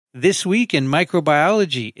This Week in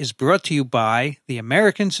Microbiology is brought to you by the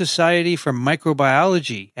American Society for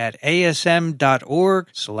Microbiology at asm.org/TWiM.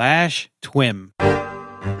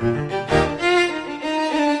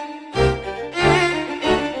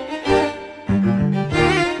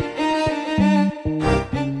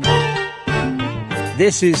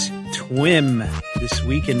 This is TWiM, This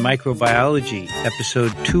Week in Microbiology,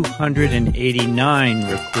 episode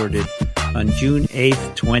 289, recorded on June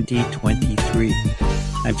 8th, 2023.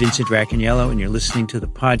 I'm Vincent Racaniello, and you're listening to the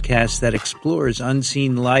podcast that explores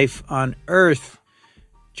unseen life on Earth.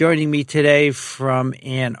 Joining me today from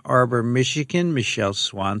Ann Arbor, Michigan, Michele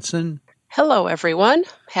Swanson. Hello, everyone.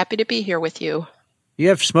 Happy to be here with you. You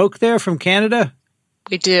have smoke there from Canada?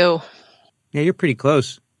 We do. Yeah, you're pretty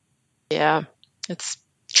close. Yeah, it's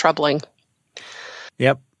troubling.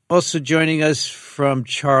 Yep. Also joining us from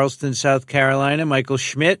Charleston, South Carolina, Michael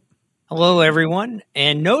Schmidt. Hello, everyone.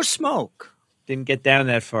 And no smoke. Didn't get down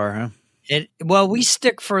that far, huh? Well, we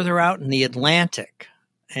stick further out in the Atlantic,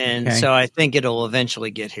 and so I think it'll eventually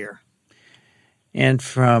get here. And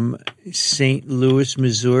from St. Louis,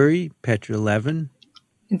 Missouri, Petra, Levin.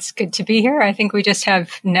 It's good to be here. I think we just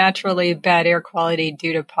have naturally bad air quality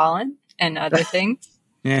due to pollen and other things.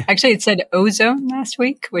 Yeah. Actually, it said ozone last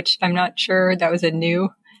week, which I'm not sure that was a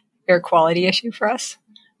new air quality issue for us,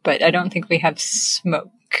 but I don't think we have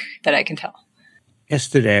smoke that I can tell.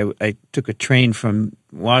 Yesterday, I took a train from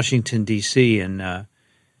Washington, D.C., and I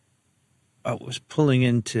was pulling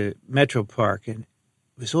into Metro Park, and it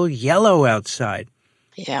was all yellow outside.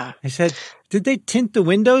 Yeah. I said, did they tint the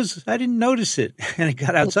windows? I didn't notice it. And I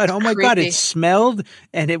got outside. It's oh, my creepy. God, it smelled,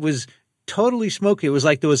 and it was totally smoky. It was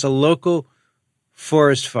like there was a local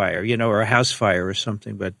forest fire, or a house fire or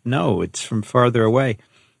something. But no, it's from farther away.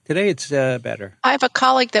 Today, it's better. I have a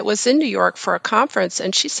colleague that was in New York for a conference,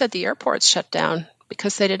 and she said the airport's shut down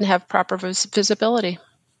because they didn't have proper visibility.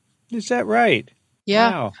 Is that right? Yeah.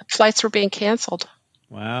 Wow. Flights were being canceled.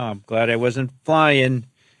 Wow. I'm glad I wasn't flying.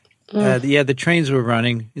 The trains were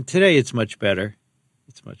running. And today, it's much better.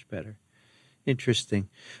 It's much better. Interesting.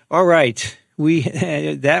 All right.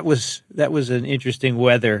 That was an interesting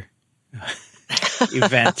weather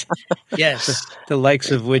event. Yes. The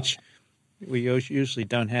likes of which we usually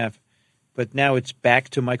don't have. But now it's back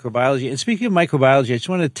to microbiology. And speaking of microbiology, I just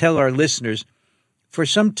want to tell our listeners, for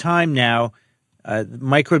some time now,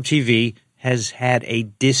 Microbe TV has had a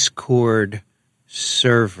Discord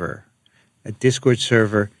server. A Discord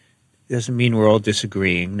server doesn't mean we're all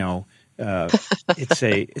disagreeing. No, it's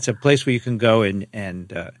a place where you can go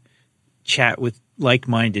and chat with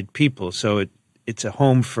like-minded people. So it's a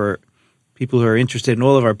home for people who are interested in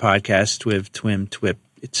all of our podcasts, TWiM, TWIP,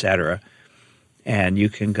 etc. And you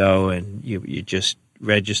can go and you just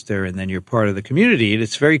register, and then you're part of the community. And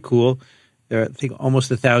it's very cool. There are, I think, almost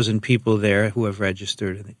 1,000 people there who have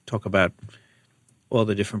registered, and they talk about all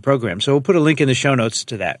the different programs. So we'll put a link in the show notes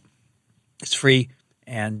to that. It's free,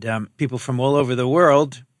 and people from all over the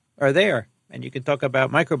world are there. And you can talk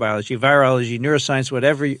about microbiology, virology, neuroscience,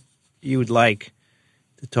 whatever you would like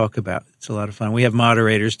to talk about. It's a lot of fun. We have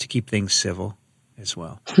moderators to keep things civil as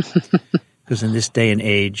well. Because in this day and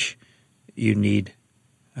age, you need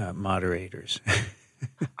moderators.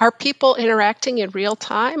 Are people interacting in real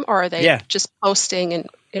time, or are they just posting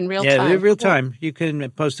in real time? Yeah, in real time. You can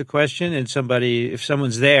post a question, and if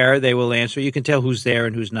someone's there, they will answer. You can tell who's there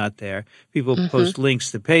and who's not there. People post links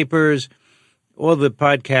to papers. All the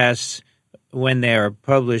podcasts, when they are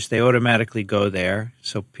published, they automatically go there,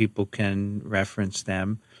 so people can reference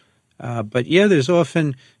them. But yeah, there's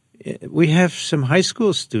often we have some high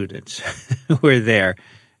school students who are there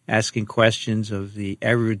asking questions of the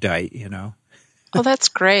erudite, Oh, that's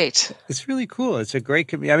great. It's really cool. It's a great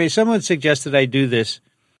community. I mean, someone suggested I do this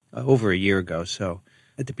over a year ago. So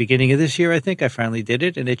at the beginning of this year, I think I finally did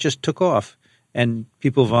it, and it just took off. And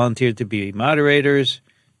people volunteered to be moderators.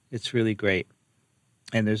 It's really great.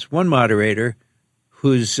 And there's one moderator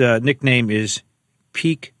whose nickname is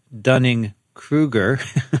Peak Dunning-Kruger.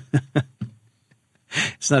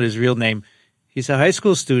 It's not his real name. He's a high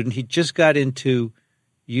school student. He just got into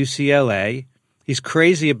UCLA. He's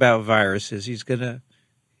crazy about viruses. He's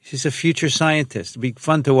a future scientist. It'd be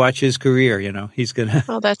fun to watch his career, He's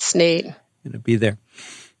Oh, that's neat. Gonna be there.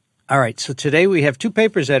 All right. So today we have two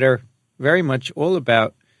papers that are very much all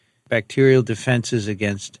about bacterial defenses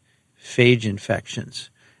against phage infections.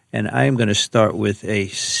 And I am going to start with a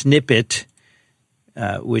snippet,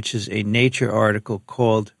 which is a Nature article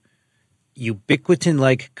called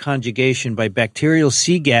Ubiquitin-like conjugation by bacterial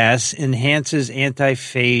cGAS enhances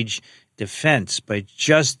anti-phage defense by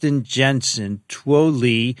Justin Jensen, Tuo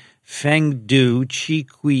Li, Feng Du, Chi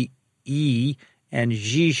Kui Yi, and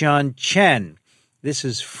Zhijian Chen. This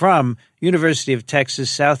is from University of Texas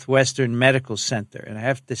Southwestern Medical Center. And I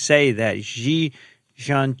have to say that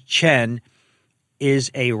Zhi-Zhan Chen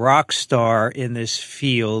is a rock star in this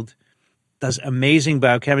field, does amazing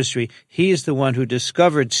biochemistry. He is the one who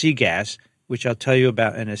discovered cGAS, which I'll tell you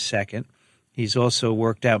about in a second. He's also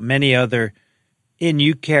worked out many other in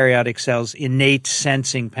eukaryotic cells innate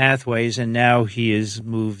sensing pathways, and now he has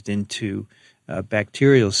moved into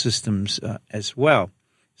bacterial systems as well.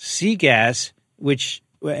 cGAS, which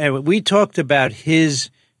we talked about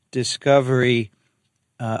his discovery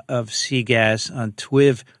of cGAS on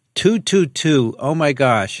TWiM 222. Oh my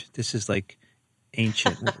gosh, this is like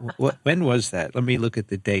ancient. When was that? Let me look at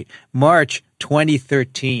the date. March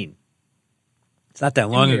 2013. It's not that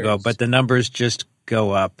long ago, but the numbers just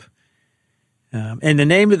go up. And the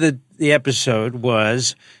name of the episode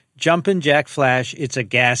was Jumpin' Jack Flash, It's a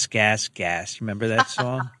Gas, Gas, Gas. Remember that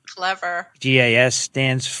song? Clever. cGAS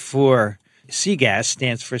stands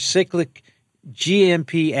for cyclic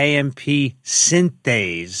GMP-AMP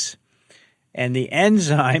synthase. And the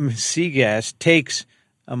enzyme cGAS takes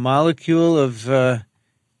a molecule of A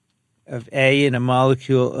and a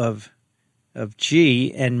molecule of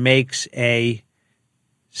G and makes a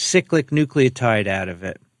cyclic nucleotide out of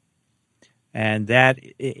it. And that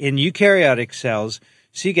in eukaryotic cells,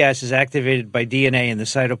 cGAS is activated by DNA in the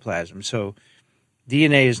cytoplasm. So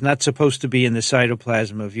DNA is not supposed to be in the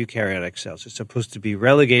cytoplasm of eukaryotic cells. It's supposed to be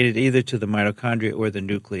relegated either to the mitochondria or the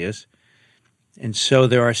nucleus. And so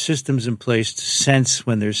there are systems in place to sense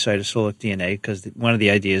when there's cytosolic DNA, because one of the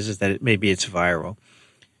ideas is that maybe it's viral.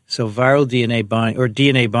 So viral DNA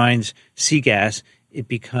binds cGAS, it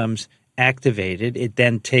becomes activated. It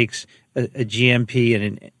then takes a GTP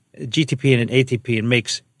and an ATP and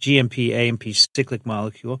makes GMP-AMP cyclic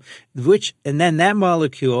molecule, and then that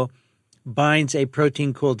molecule binds a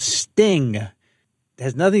protein called STING. It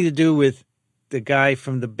has nothing to do with the guy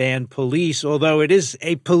from the band Police, although it is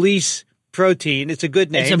a police protein. It's a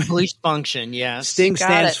good name. It's a police function, yes. STING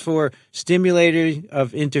stands for stimulator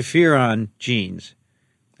of interferon genes.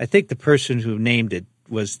 I think the person who named it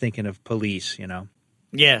was thinking of police,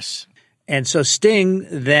 Yes. And so STING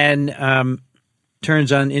then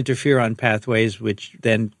turns on interferon pathways, which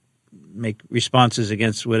then make responses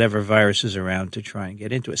against whatever virus is around to try and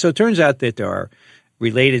get into it. So it turns out that there are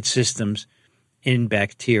related systems in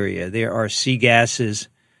bacteria. There are cGASs,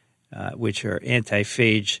 which are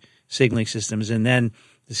antiphage signaling systems, and then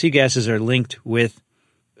the cGASs are linked with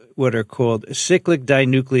what are called cyclic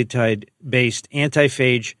dinucleotide-based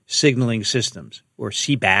antiphage signaling systems, or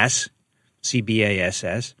CBAS,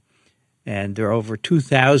 CBASS, and there are over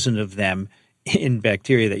 2,000 of them in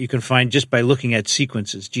bacteria that you can find just by looking at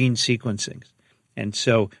sequences, gene sequencing. And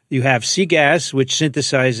so you have cGAS, which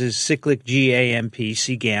synthesizes cyclic GAMP,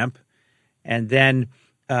 cGAMP, and then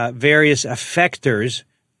various effectors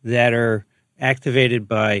that are activated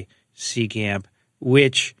by cGAMP,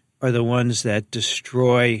 which are the ones that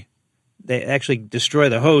they actually destroy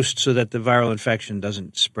the host so that the viral infection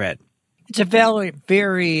doesn't spread. It's a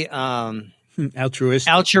very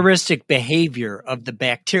altruistic behavior of the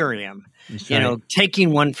bacterium.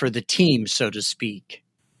 Taking one for the team, so to speak.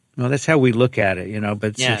 Well, that's how we look at it,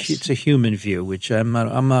 but it's a human view, which I'm not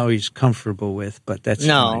always comfortable with, but that's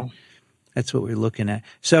what we're looking at.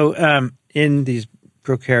 So in these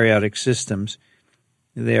prokaryotic systems,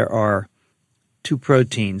 there are two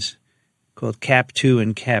proteins called CAP2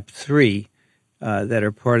 and CAP3 that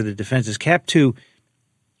are part of the defenses. CAP2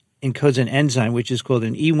 encodes an enzyme which is called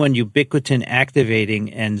an E1 ubiquitin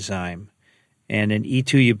activating enzyme and an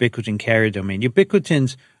E2 ubiquitin carrier domain.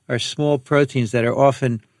 Ubiquitins are small proteins that are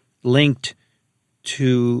often linked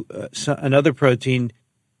to another protein.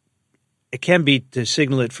 It can be to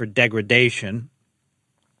signal it for degradation.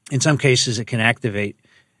 In some cases, it can activate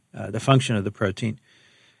the function of the protein.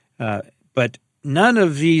 But none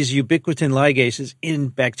of these ubiquitin ligases in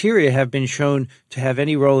bacteria have been shown to have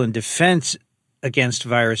any role in defense against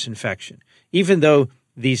virus infection, even though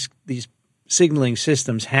these signaling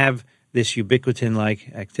systems have this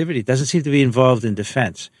ubiquitin-like activity. It doesn't seem to be involved in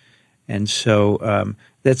defense. And so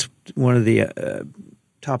that's one of the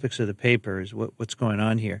topics of the paper is what's going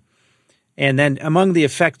on here. And then among the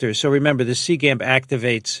effectors, so remember, the cGAMP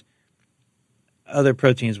activates other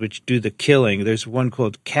proteins which do the killing. There's one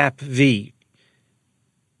called CAPV,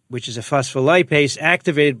 which is a phospholipase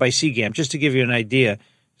activated by cGAMP, just to give you an idea.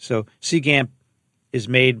 So cGAMP is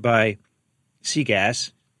made by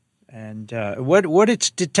cGAS, and what it's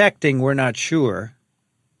detecting, we're not sure,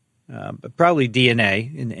 but probably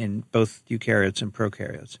DNA in both eukaryotes and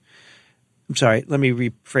prokaryotes. I'm sorry, let me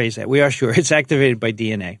rephrase that. We are sure it's activated by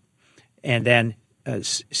DNA, and then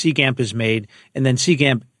cGAMP is made, and then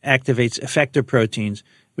cGAMP activates effector proteins,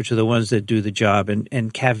 which are the ones that do the job.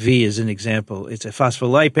 And CAV is an example. It's a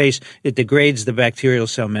phospholipase. It degrades the bacterial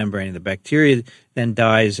cell membrane. The bacteria then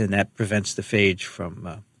dies, and that prevents the phage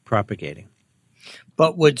from propagating.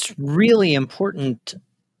 But what's really important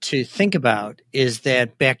to think about is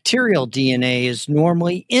that bacterial DNA is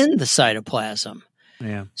normally in the cytoplasm.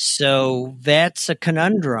 Yeah. So that's a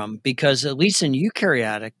conundrum because at least in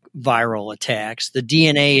eukaryotic viral attacks, the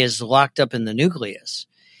DNA is locked up in the nucleus.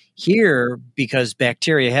 Here, because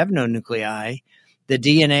bacteria have no nuclei, the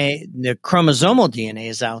chromosomal DNA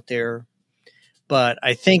is out there, but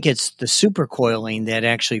I think it's the supercoiling that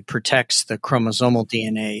actually protects the chromosomal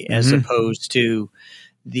DNA as opposed to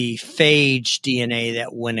the phage DNA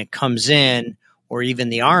that when it comes in, or even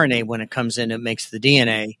the RNA when it comes in, it makes the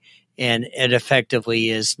DNA, and it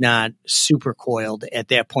effectively is not supercoiled at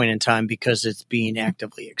that point in time because it's being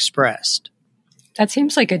actively expressed. That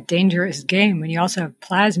seems like a dangerous game when you also have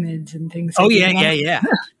plasmids and things. Oh, yeah.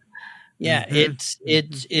 Yeah,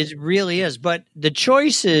 it really is. But the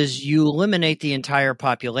choice is you eliminate the entire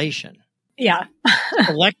population. Yeah.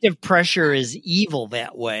 Selective pressure is evil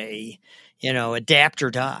that way. Adapt or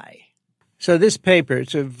die. So this paper,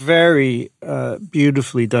 it's a very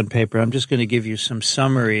beautifully done paper. I'm just going to give you some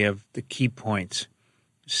summary of the key points.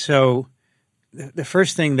 So the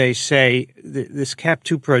first thing they say, this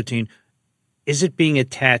CAP2 protein, is it being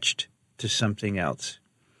attached to something else?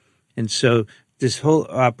 And so this whole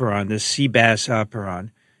operon, this cBAS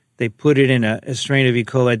operon, they put it in a strain of E.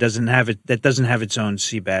 coli that doesn't have its own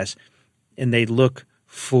cBAS, and they look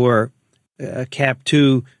for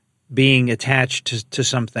CAP2 being attached to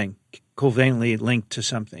something, covalently linked to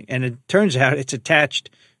something. And it turns out it's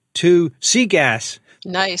attached to cGAS.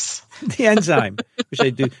 Nice. The enzyme, which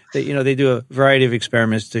they do. They do a variety of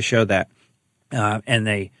experiments to show that. And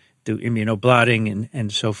they do immunoblotting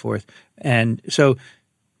and so forth. And so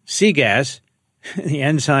cGAS, the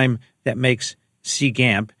enzyme that makes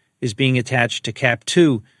cGAMP, is being attached to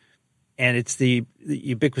CAP2, and it's the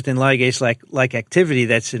ubiquitin ligase-like activity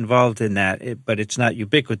that's involved in that, but it's not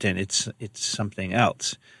ubiquitin. It's something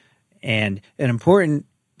else. And an important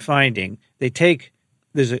finding, there's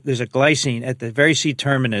a glycine at the very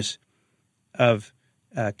C-terminus of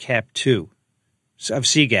CAP2, of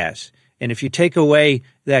cGAS. And if you take away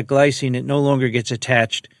that glycine, it no longer gets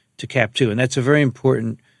attached to CAP2. And that's a very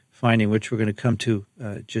important finding, which we're going to come to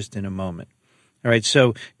just in a moment. All right,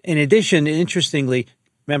 so in addition, interestingly,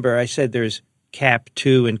 remember I said there's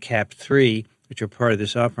CAP2 and CAP3, which are part of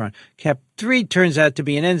this operon. CAP3 turns out to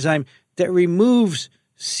be an enzyme that removes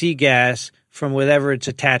cGAS from whatever it's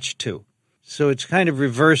attached to. So it's kind of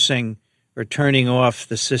reversing or turning off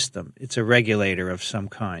the system. It's a regulator of some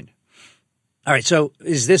kind. All right, so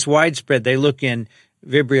is this widespread? They look in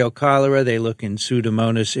Vibrio cholera, they look in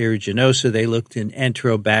Pseudomonas aeruginosa, they looked in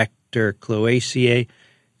Enterobacter cloacae.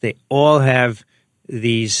 They all have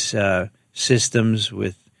these systems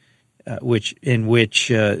with in which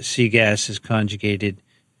cGAS is conjugated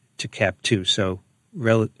to CAP2. So,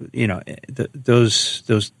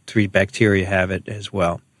 those three bacteria have it as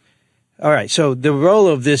well. All right. So the role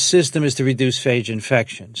of this system is to reduce phage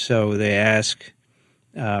infection. So they ask,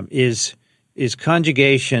 is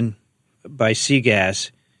conjugation by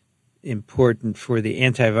cGAS important for the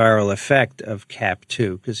antiviral effect of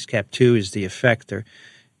CAP2? Because CAP2 is the effector,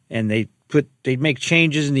 and they make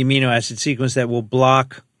changes in the amino acid sequence that will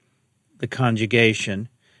block the conjugation,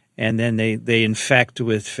 and then they infect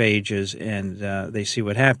with phages, and they see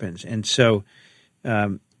what happens. And so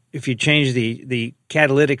if you change the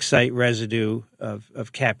catalytic site residue of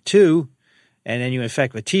CAP2, and then you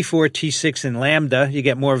infect with T4, T6, and lambda, you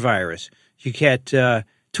get more virus. You get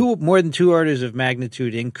more than 2 orders of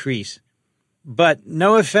magnitude increase, but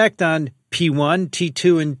no effect on P1,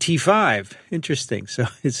 T2, and T5. Interesting. So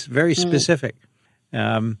it's very specific.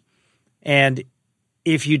 And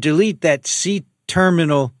if you delete that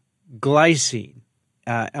C-terminal glycine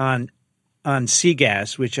on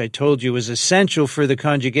cGAS, which I told you was essential for the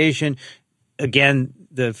conjugation, again,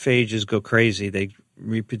 the phages go crazy. They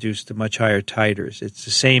reproduce to much higher titers. It's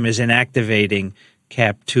the same as inactivating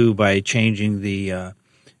CAP2 by changing the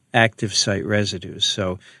active site residues.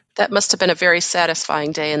 So that must have been a very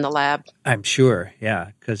satisfying day in the lab. I'm sure,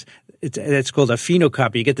 yeah, because it's called a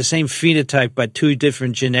phenocopy. You get the same phenotype, but 2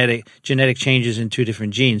 different genetic changes in 2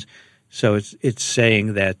 different genes. So it's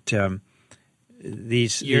saying that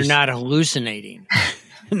you're not hallucinating.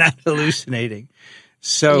 Not hallucinating.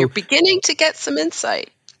 So you're beginning to get some insight.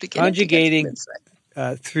 Conjugating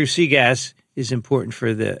through cGAS is important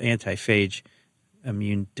for the antiphage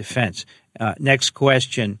immune defense. Next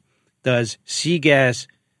question: does cGAS?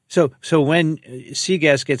 So when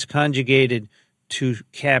cGAS gets conjugated to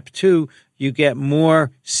CAP2, you get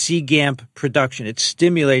more cGAMP production. It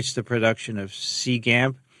stimulates the production of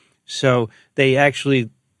cGAMP. So they actually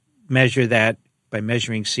measure that by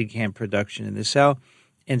measuring cGAMP production in the cell.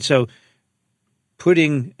 And so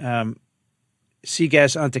putting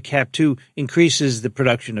cGAS onto CAP2 increases the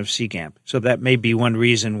production of cGAMP. So that may be one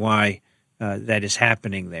reason why that is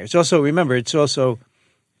happening there. It's also, remember, it's also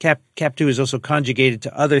CAP2 is also conjugated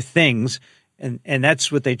to other things, and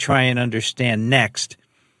that's what they try and understand next.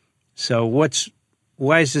 So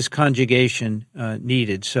why is this conjugation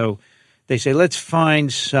needed? So they say, let's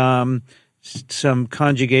find some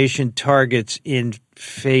conjugation targets in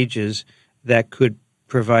phages that could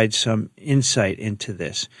provide some insight into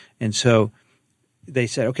this. And so they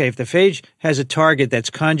said, okay, if the phage has a target that's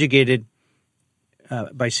conjugated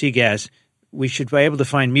by cGAS, we should be able to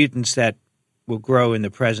find mutants that will grow in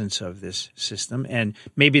the presence of this system. And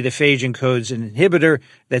maybe the phage encodes an inhibitor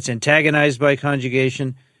that's antagonized by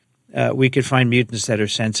conjugation. We could find mutants that are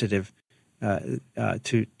sensitive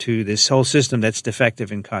to this whole system that's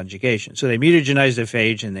defective in conjugation. So they mutagenized the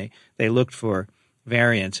phage, and they looked for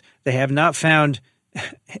variants. They have not found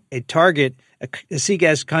a target, a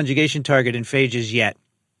cGAS conjugation target in phages yet,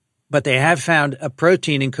 but they have found a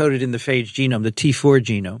protein encoded in the phage genome, the T4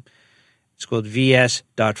 genome. It's called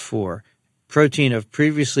VS.4, protein of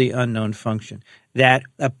previously unknown function, that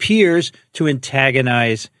appears to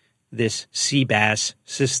antagonize this cBAS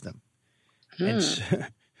system. And so,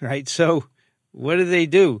 right? So what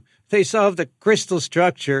do? They solve the crystal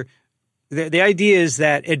structure. The idea is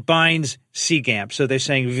that it binds cGAMP. So they're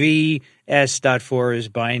saying VS.4 is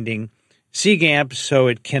binding cGAMP, so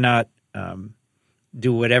it cannot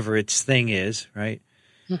do whatever its thing is, right?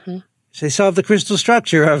 Mm-hmm. So they solve the crystal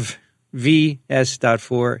structure of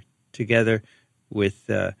VS.4 together with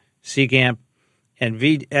cGAMP, and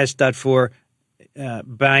VS.4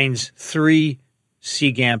 binds 3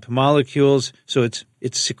 cGAMP molecules, so it's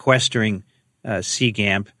sequestering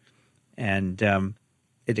cGAMP, and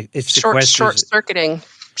it's short-circuiting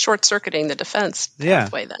the defense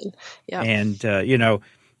pathway. Then, and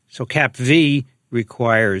so CAPV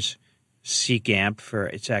requires cGAMP for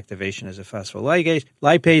its activation as a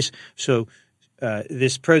phospholipase. So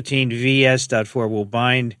this protein VS.4 will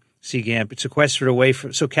bind cGAMP. It's sequestered away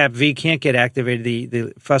from, so CAPV can't get activated.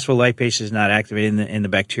 The phospholipase is not activated, and the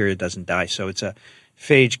bacteria doesn't die. So it's a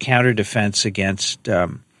phage counter defense against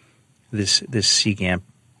this cGAMP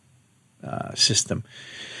system.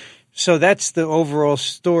 So that's the overall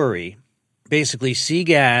story. Basically,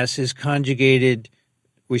 cGAS is conjugated,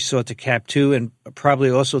 we saw, to CAP2 and probably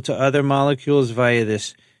also to other molecules via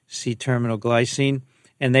this C-terminal glycine.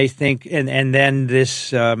 And they think, and then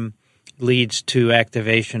this leads to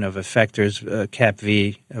activation of effectors,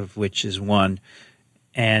 CAPV, of which is one.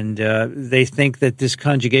 And they think that this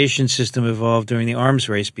conjugation system evolved during the arms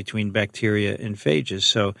race between bacteria and phages.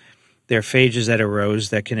 So there are phages that arose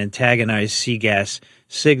that can antagonize cGAS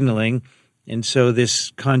signaling. And so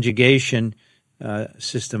this conjugation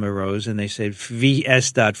system arose, and they said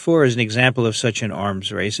VS.4 is an example of such an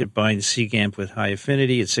arms race. It binds cGAMP with high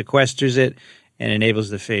affinity, it sequesters it, and enables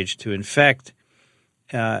the phage to infect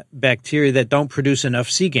bacteria that don't produce enough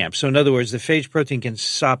cGAMP. So in other words, the phage protein can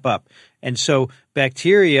sop up. And so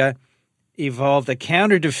bacteria evolved a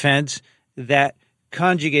counter defense that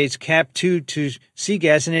conjugates CAP2 to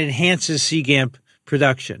cGAS and enhances cGAMP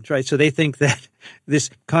production, right? So they think that this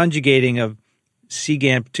conjugating of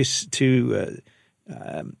cGAMP to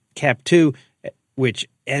CAP2, which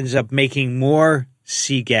ends up making more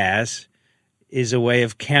cGAS, is a way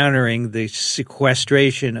of countering the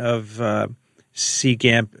sequestration of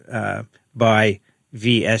cGAMP by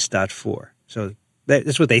VS.4. So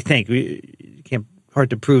that's what they think.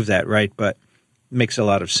 Hard to prove that, right? But it makes a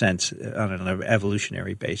lot of sense on an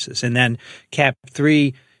evolutionary basis. And then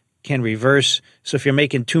CAP3 can reverse. So if you're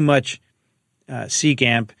making too much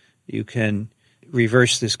cGAMP, you can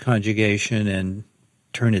reverse this conjugation and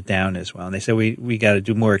turn it down as well. And they said we got to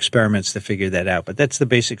do more experiments to figure that out. But that's the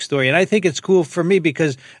basic story. And I think it's cool for me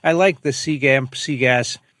because I like the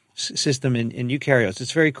cGAS system in eukaryotes.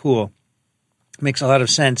 It's very cool. It makes a lot of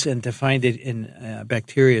sense, and to find it in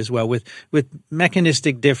bacteria as well with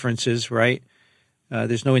mechanistic differences, right?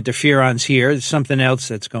 There's no interferons here. There's something else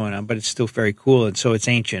that's going on, but it's still very cool. And so it's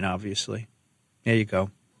ancient, obviously. There you go.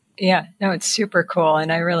 Yeah, no, it's super cool.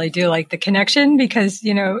 And I really do like the connection because,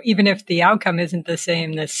 even if the outcome isn't the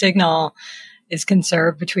same, the signal is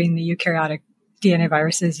conserved between the eukaryotic DNA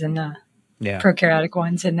viruses and the prokaryotic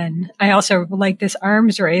ones. And then I also like this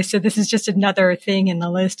arms race. So this is just another thing in the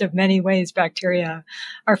list of many ways bacteria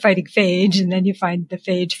are fighting phage. And then you find the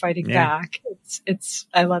phage fighting back.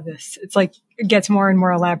 I love this. It's like, it gets more and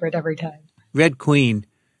more elaborate every time. Red Queen.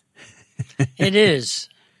 It is.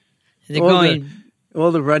 They're all going.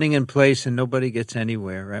 all the running in place and nobody gets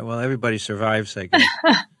anywhere, right? Well, everybody survives, I guess.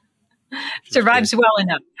 Survives well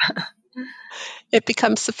enough. It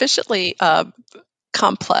becomes sufficiently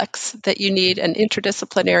complex that you need an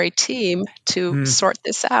interdisciplinary team to sort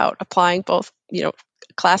this out, applying both,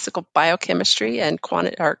 classical biochemistry and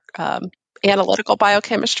analytical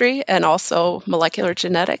biochemistry and also molecular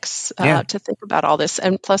genetics to think about all this,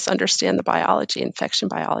 and plus understand the biology, infection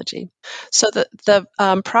biology. So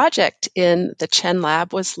the project in the Chen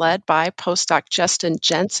lab was led by postdoc Justin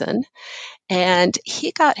Jensen, and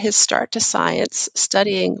he got his start to science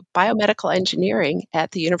studying biomedical engineering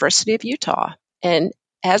at the University of Utah. And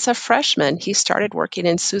as a freshman, he started working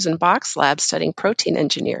in Susan Bach's lab studying protein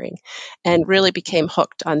engineering and really became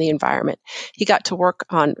hooked on the environment. He got to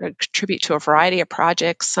contribute to a variety of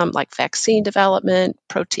projects, some like vaccine development,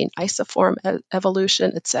 protein isoform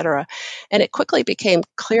evolution, etc. And it quickly became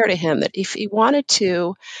clear to him that if he wanted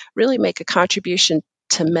to really make a contribution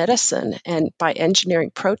to medicine and by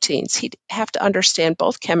engineering proteins, he'd have to understand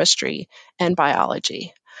both chemistry and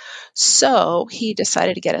biology. So he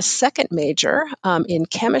decided to get a second major in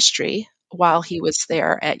chemistry while he was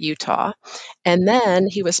there at Utah. And then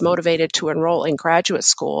he was motivated to enroll in graduate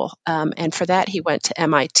school. And for that, he went to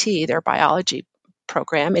MIT, their biology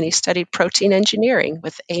program, and he studied protein engineering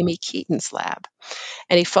with Amy Keaton's lab.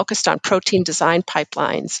 And he focused on protein design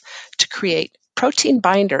pipelines to create protein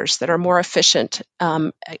binders that are more efficient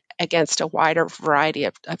against a wider variety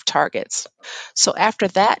of targets. So after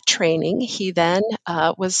that training, he then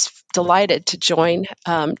was delighted to join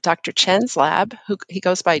Dr. Chen's lab, who he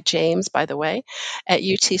goes by James, by the way, at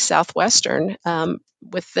UT Southwestern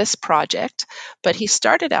with this project. But he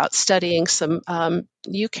started out studying some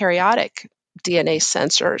eukaryotic DNA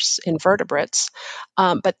sensors in vertebrates.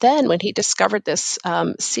 But then when he discovered this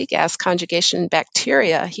cGAS conjugation in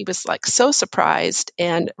bacteria, he was like so surprised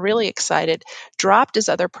and really excited, dropped his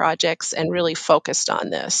other projects and really focused on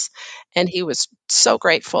this. And he was so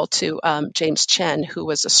grateful to James Chen, who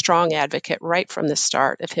was a strong advocate right from the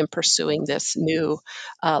start of him pursuing this new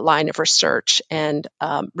line of research and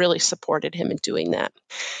really supported him in doing that.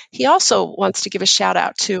 He also wants to give a shout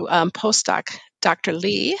out to postdoc Dr.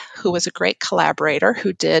 Lee, who was a great collaborator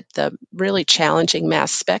who did the really challenging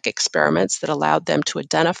mass spec experiments that allowed them to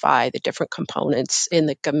identify the different components in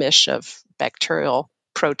the gamish of bacterial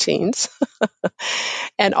proteins,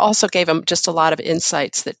 and also gave him just a lot of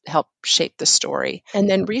insights that helped shape the story. And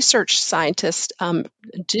then research scientists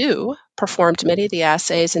performed many of the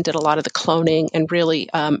assays and did a lot of the cloning and really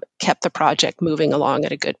kept the project moving along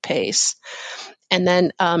at a good pace. And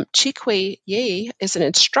then Chi-Kui Yi is an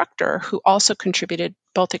instructor who also contributed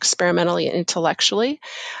both experimentally and intellectually,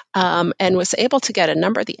 and was able to get a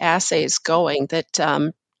number of the assays going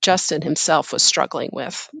that Justin himself was struggling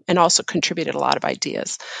with, and also contributed a lot of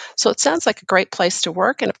ideas. So it sounds like a great place to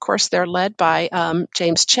work. And of course, they're led by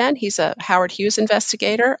James Chen. He's a Howard Hughes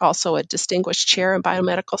investigator, also a distinguished chair in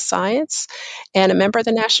biomedical science, and a member of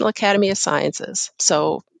the National Academy of Sciences.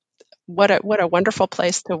 So what a wonderful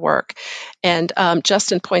place to work. And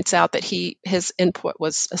Justin points out that his input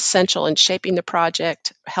was essential in shaping the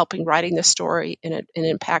project, helping writing the story in an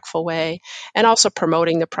impactful way, and also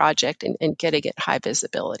promoting the project and getting it high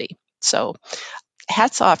visibility. So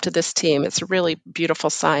hats off to this team. It's a really beautiful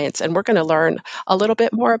science, and we're going to learn a little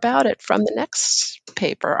bit more about it from the next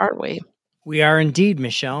paper, aren't we? We are indeed,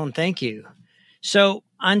 Michele, and thank you. So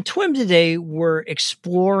on TWiM today, we're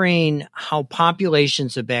exploring how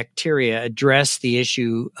populations of bacteria address the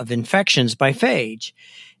issue of infections by phage,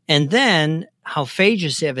 and then how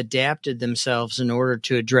phages have adapted themselves in order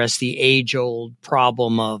to address the age-old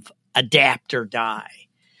problem of adapt or die.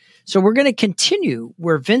 So we're going to continue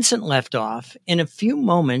where Vincent left off. In a few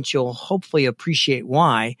moments, you'll hopefully appreciate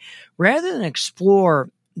why. Rather than explore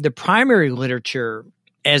the primary literature,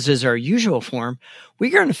 as is our usual form,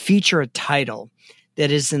 we're going to feature a title that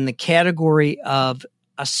is in the category of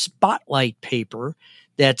a spotlight paper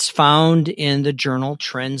that's found in the journal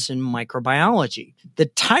Trends in Microbiology. The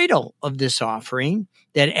title of this offering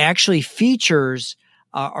that actually features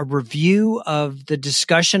a review of the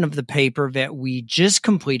discussion of the paper that we just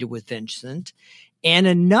completed with Vincent, and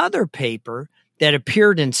another paper that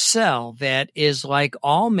appeared in Cell that is, like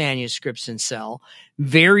all manuscripts in Cell,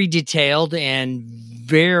 very detailed and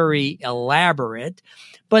very elaborate.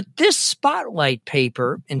 But this spotlight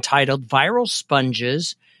paper, entitled Viral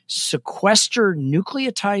Sponges Sequester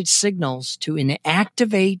Nucleotide Signals to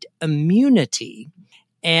Inactivate Immunity.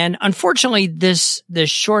 And unfortunately, this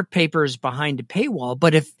short paper is behind a paywall.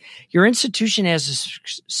 But if your institution has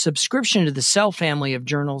a subscription to the Cell family of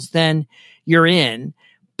journals, then you're in.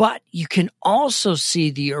 But you can also see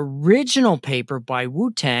the original paper by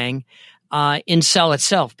Wu-Tang in Cell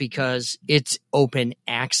itself because it's open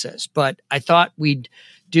access. But I thought we'd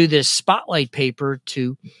do this spotlight paper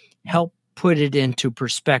to help put it into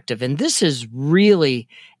perspective. And this is really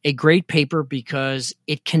a great paper because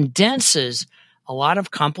it condenses a lot of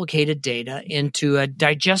complicated data into a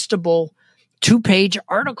digestible 2-page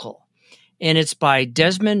article. And it's by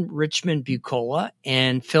Desmond Richmond Bucola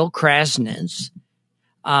and Phil Krasnitz,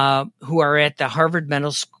 who are at the Harvard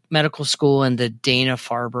Medical School and the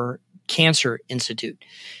Dana-Farber Cancer Institute.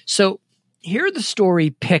 So here the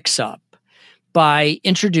story picks up by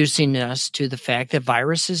introducing us to the fact that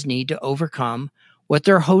viruses need to overcome what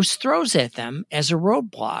their host throws at them as a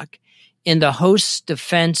roadblock in the host's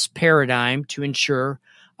defense paradigm to ensure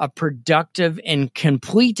a productive and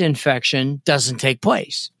complete infection doesn't take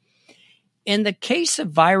place. In the case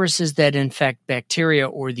of viruses that infect bacteria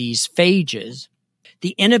or these phages,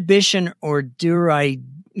 the inhibition, or do I,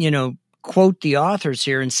 quote the authors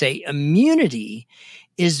here and say immunity,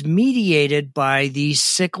 is mediated by these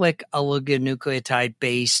cyclic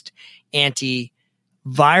oligonucleotide-based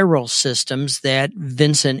antiviral systems that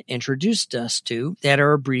Vincent introduced us to that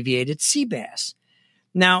are abbreviated cGAS.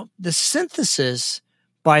 Now, the synthesis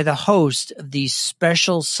by the host of these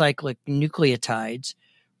special cyclic nucleotides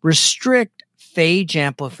restrict phage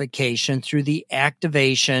amplification through the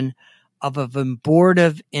activation of an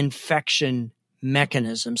abortive infection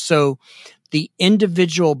mechanism. So the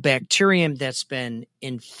individual bacterium that's been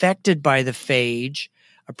infected by the phage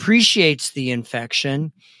appreciates the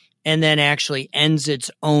infection and then actually ends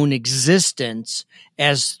its own existence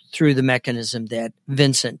as through the mechanism that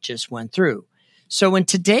Vincent just went through. So in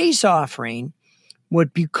today's offering,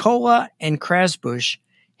 what Bucola and Krasbush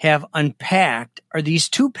have unpacked are these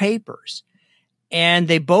 2 papers, and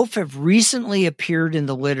they both have recently appeared in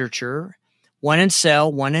the literature, one in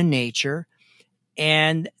Cell, one in Nature,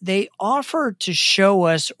 and they offer to show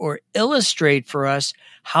us or illustrate for us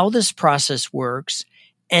how this process works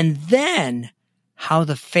and then how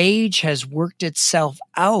the phage has worked itself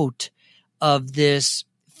out of this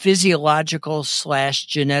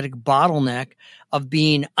physiological/genetic bottleneck of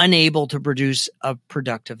being unable to produce a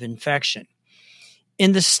productive infection.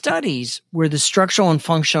 In the studies where the structural and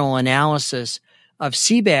functional analysis of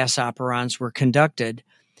cGAS operons were conducted,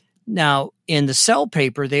 now in the Cell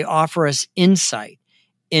paper, they offer us insight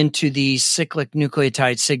into these cyclic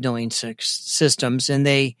nucleotide signaling systems, and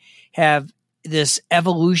they have this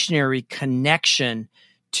evolutionary connection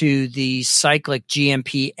to the cyclic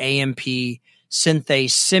GMP, AMP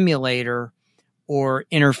synthase simulator or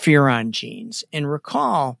interferon genes. And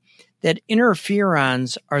recall that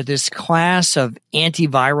interferons are this class of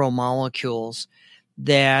antiviral molecules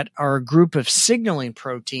that are a group of signaling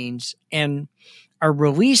proteins and are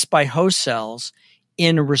released by host cells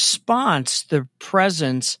in response to the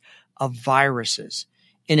presence of viruses.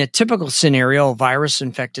 In a typical scenario, a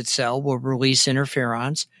virus-infected cell will release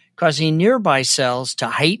interferons, causing nearby cells to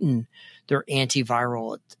heighten their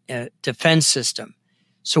antiviral defense system.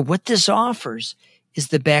 So what this offers is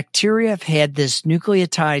the bacteria have had this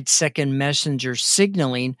nucleotide second messenger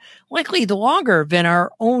signaling likely longer than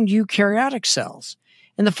our own eukaryotic cells.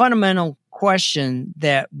 And the fundamental question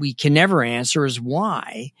that we can never answer is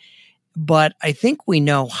why, but I think we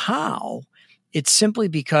know how. It's simply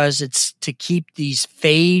because it's to keep these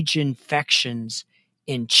phage infections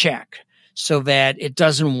in check so that it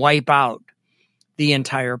doesn't wipe out the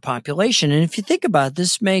entire population. And if you think about it,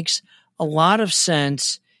 this makes a lot of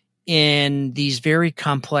sense in these very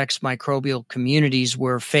complex microbial communities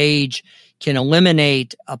where phage can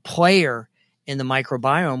eliminate a player in the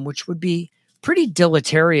microbiome, which would be pretty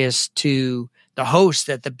deleterious to the host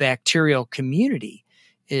that the bacterial community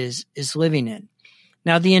is living in.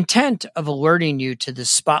 Now, the intent of alerting you to the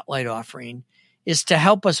spotlight offering is to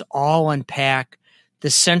help us all unpack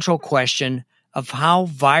the central question of how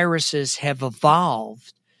viruses have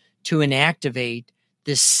evolved to inactivate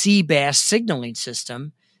this cGAS signaling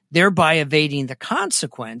system, thereby evading the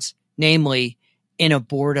consequence, namely an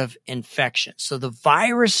abortive infection. So the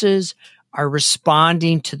viruses are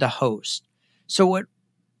responding to the host. So what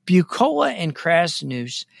Bucola and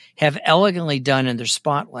Krasnitz have elegantly done in their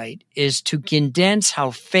spotlight is to condense how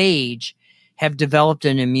phage have developed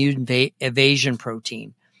an immune evasion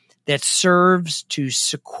protein that serves to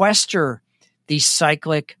sequester these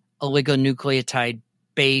cyclic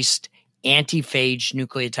oligonucleotide-based antiphage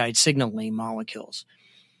nucleotide signaling molecules.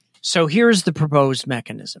 So here's the proposed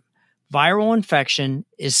mechanism. Viral infection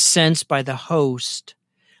is sensed by the host,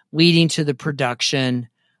 leading to the production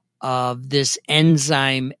of this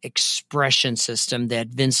enzyme expression system that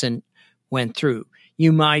Vincent went through.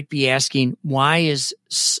 you might be asking, why is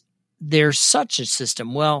there such a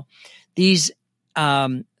system? Well, these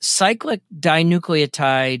cyclic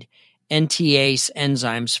dinucleotide NTase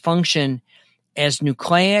enzymes function as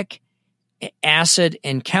nucleic acid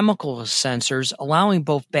and chemical sensors, allowing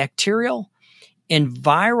both bacterial and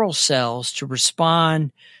viral cells to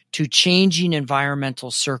respond to changing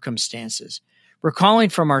environmental circumstances. Recalling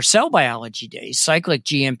from our cell biology days, cyclic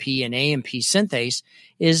GMP and AMP synthase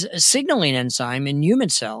is a signaling enzyme in human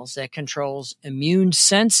cells that controls immune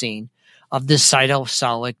sensing of the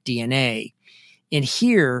cytosolic DNA. And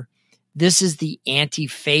here, this is the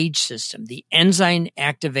antiphage system, the enzyme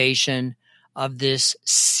activation of this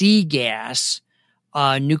cGAS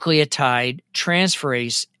nucleotide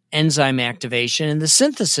transferase enzyme activation and the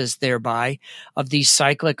synthesis thereby of these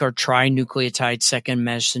cyclic or trinucleotide second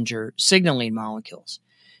messenger signaling molecules.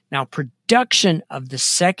 Now, production of the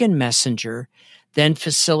second messenger then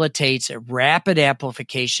facilitates a rapid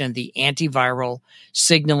amplification of the antiviral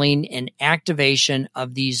signaling and activation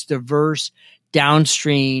of these diverse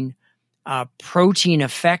downstream protein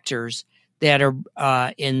effectors that are,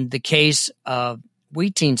 in the case of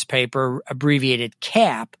Wheateen's paper, abbreviated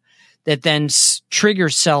CAP, that then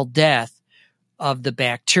triggers cell death of the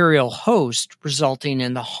bacterial host, resulting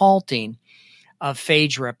in the halting of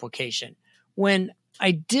phage replication. What I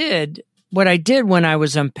did when I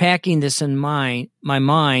was unpacking this in my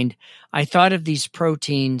mind, I thought of these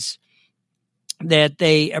proteins that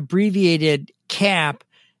they abbreviated CAP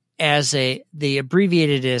as a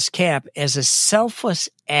selfless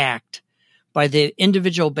act by the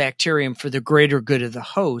individual bacterium for the greater good of the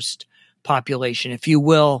host population. If you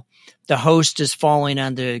will, the host is falling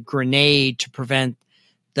on the grenade to prevent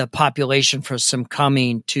the population from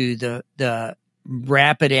succumbing to the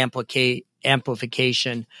rapid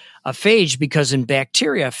amplification of phage, because in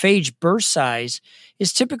bacteria, phage burst size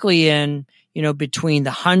is typically in, between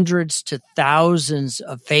the hundreds to thousands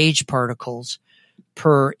of phage particles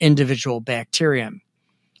per individual bacterium.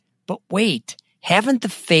 But wait, haven't the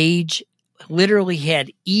phage literally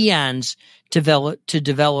had eons to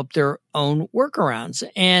develop their own workarounds?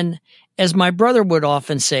 And as my brother would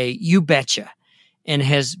often say, you betcha. And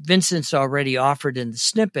as Vincent's already offered in the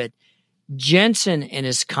snippet, Jensen and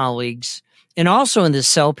his colleagues, and also in the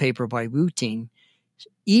Cell paper by Wheateen,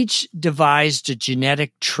 each devised a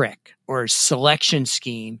genetic trick or selection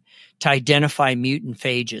scheme to identify mutant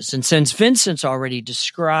phages. And since Vincent's already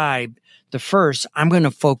described the first, I'm going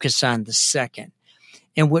to focus on the second.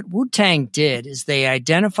 And what Wu-Tang did is they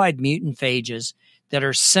identified mutant phages that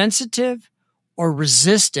are sensitive or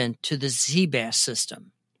resistant to the cGAS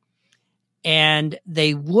system. And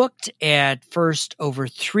they looked at first over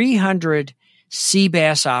 300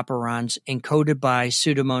 cBAS operons encoded by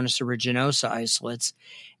Pseudomonas aeruginosa isolates,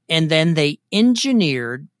 and then they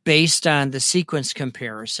engineered, based on the sequence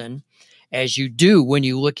comparison, as you do when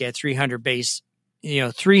you look at 300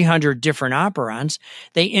 different operons,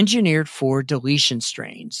 they engineered 4 deletion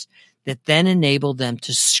strains that then enabled them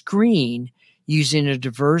to screen using a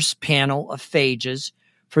diverse panel of phages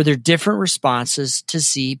for their different responses to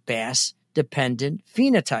cBAS-dependent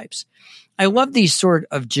phenotypes. I love these sort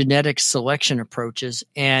of genetic selection approaches,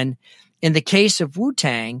 and in the case of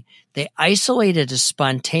Wu-Tang, they isolated a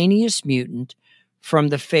spontaneous mutant from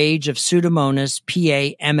the phage of Pseudomonas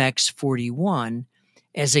PA-MX41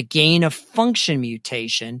 as a gain-of-function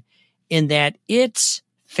mutation, in that its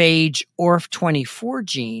phage ORF24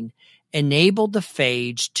 gene enabled the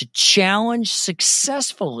phage to challenge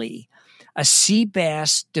successfully a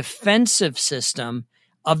cBAS defensive system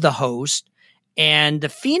of the host, and the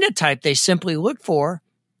phenotype they simply look for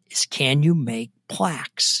is, can you make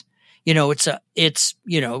plaques? Did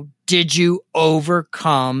you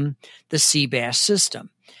overcome the cBAS system?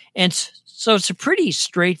 And so it's a pretty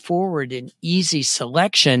straightforward and easy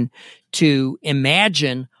selection to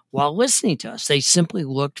imagine while listening to us. They simply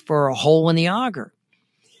looked for a hole in the auger.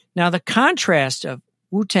 Now, the contrast of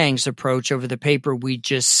Wu-Tang's approach over the paper we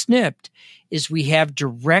just snipped is we have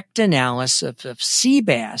direct analysis of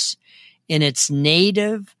cBAS in its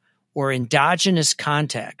native or endogenous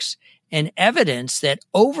context, and evidence that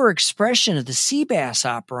overexpression of the cBAS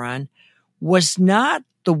operon was not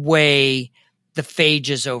the way the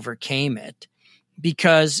phages overcame it,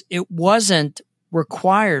 because it wasn't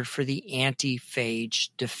required for the antiphage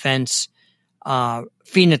defense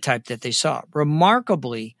phenotype that they saw.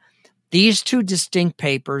 Remarkably, these 2 distinct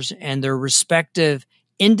papers and their respective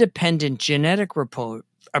independent genetic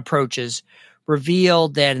approaches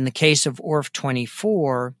revealed that in the case of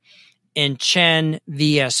ORF24 and Chen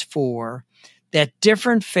VS4, that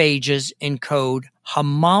different phages encode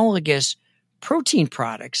homologous protein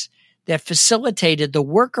products that facilitated the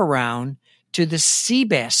workaround to the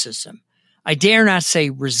cBAS system. I dare not say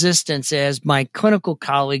resistance, as my clinical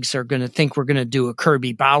colleagues are going to think we're going to do a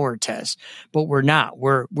Kirby-Bauer test, but we're not.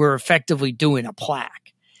 We're effectively doing a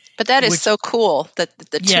plaque. But that is so cool that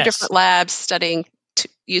the two Yes. different labs studying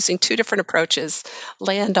using two different approaches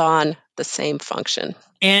land on the same function.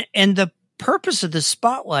 And the purpose of the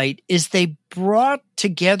spotlight is they brought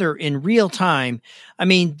together in real time. I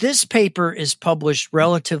mean, this paper is published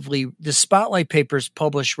the spotlight paper is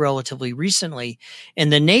published relatively recently,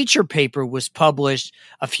 and the Nature paper was published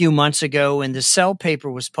a few months ago, and the Cell paper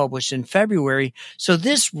was published in February. So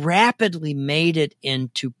this rapidly made it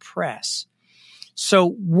into press. So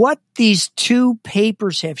what these two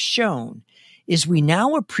papers have shown is we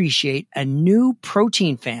now appreciate a new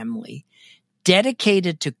protein family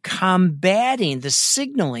dedicated to combating the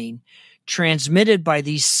signaling transmitted by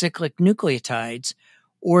these cyclic nucleotides,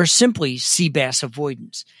 or simply cBAS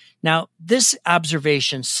avoidance. Now, this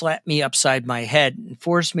observation slapped me upside my head and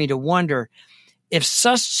forced me to wonder if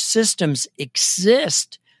such systems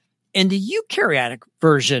exist in the eukaryotic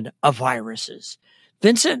version of viruses.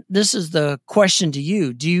 Vincent, this is the question to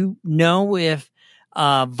you. Do you know if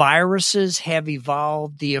viruses have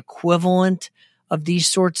evolved the equivalent of these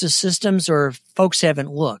sorts of systems, or folks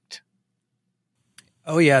haven't looked?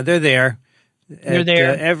 Oh yeah, they're there. They're there.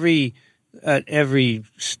 At every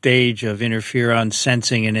stage of interferon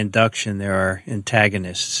sensing and induction, there are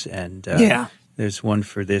antagonists, and there's one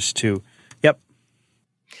for this too. Yep.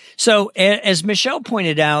 So, as Michele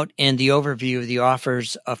pointed out in the overview of the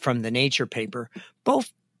authors from the Nature paper,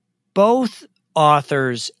 both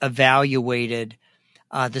authors evaluated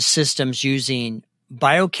the systems using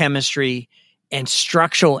biochemistry and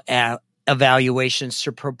structural evaluations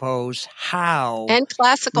to propose how. And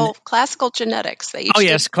classical genetics. They each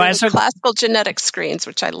did classical genetic screens,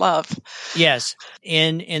 which I love. Yes.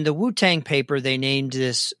 In the Wu-Tang paper, they named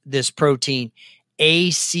this protein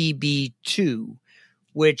ACB2,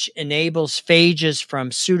 which enables phages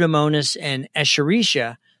from Pseudomonas and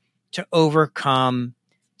Escherichia to overcome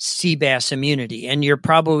cBAS immunity. And you're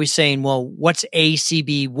probably saying, well, what's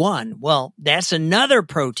ACB1? Well, that's another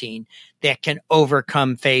protein that can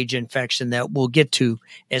overcome phage infection that we'll get to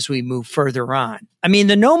as we move further on. I mean,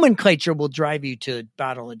 the nomenclature will drive you to a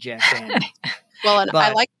bottle of Jack Daniels. Well, and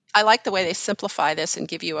I like the way they simplify this and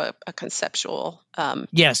give you a conceptual.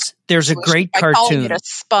 Yes, there's a great by cartoon. Calling it a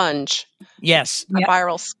sponge. Yes, a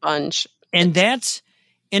viral sponge. And that's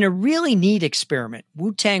in a really neat experiment.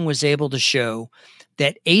 Wu-Tang was able to show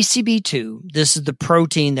that ACB2, this is the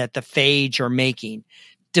protein that the phage are making,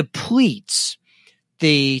 depletes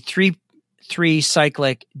the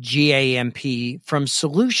 3-cyclic GAMP from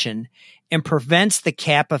solution and prevents the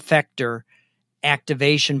kappa effector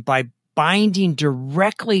activation by binding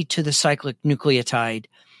directly to the cyclic nucleotide.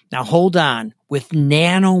 Now hold on, with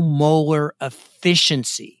nanomolar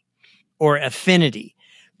efficiency or affinity.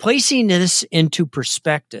 Placing this into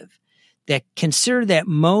perspective, that consider that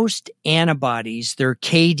most antibodies, their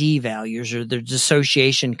KD values or their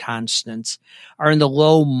dissociation constants, are in the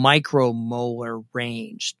low micromolar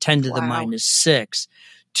range, 10 to the minus 6,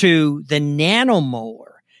 to the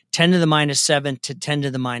nanomolar, 10 to the minus 7 to 10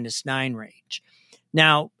 to the minus 9 range.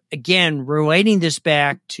 Now, again, relating this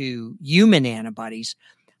back to human antibodies,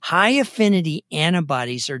 high affinity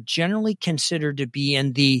antibodies are generally considered to be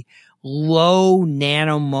in the low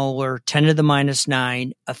nanomolar, 10 to the minus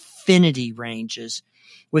 9 affinity ranges,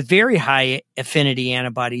 with very high affinity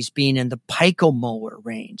antibodies being in the picomolar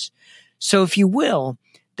range. So if you will,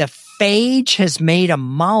 the phage has made a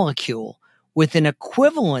molecule with an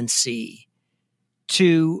equivalency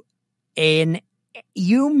to an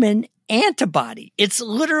human antibody. It's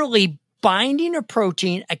literally binding a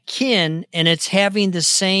protein akin, and it's having the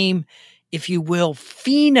same, if you will,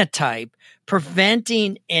 phenotype,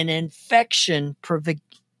 preventing an infection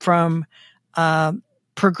from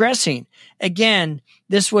progressing. Again,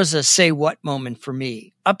 this was a say what moment for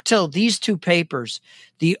me. Up till these two papers,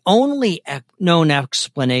 the only known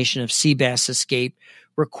explanation of cBAS escape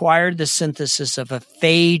required the synthesis of a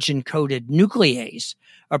phage-encoded nuclease,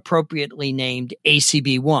 appropriately named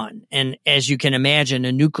ACB1. And as you can imagine,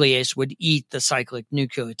 a nuclease would eat the cyclic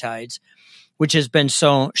nucleotides, which has been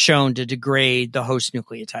shown to degrade the host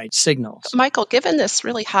nucleotide signals. Michael, given this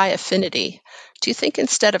really high affinity, do you think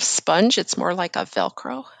instead of sponge, it's more like a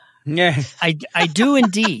Velcro? Yeah, I do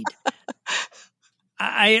indeed.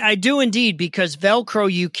 I do indeed, because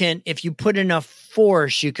Velcro, you can, if you put enough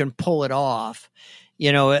force, you can pull it off,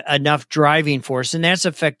 enough driving force. And that's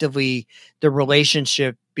effectively the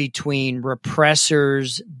relationship between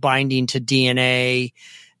repressors binding to DNA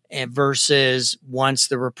versus once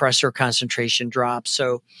the repressor concentration drops.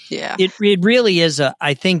 So Yeah. it really is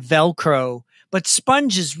I think Velcro, but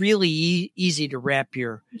sponge is really easy to wrap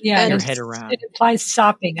your head around. It implies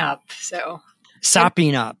sopping up. So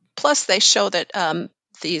sopping up. Plus, they show that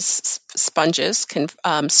these sponges can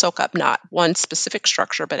soak up not one specific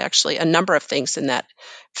structure, but actually a number of things in that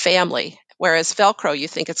family. Whereas Velcro, you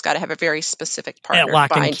think it's got to have a very specific partner to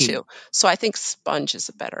bind to. So I think sponge is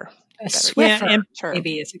a better Swiffer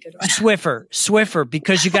maybe is a good one. Swiffer,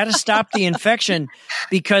 because you got to stop the infection,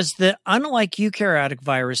 because unlike eukaryotic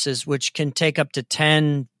viruses, which can take up to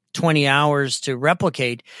 10, 20 hours to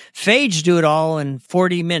replicate, phage do it all in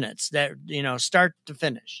 40 minutes, start to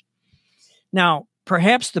finish. Now,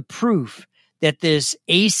 perhaps the proof that this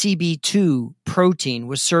ACB2 protein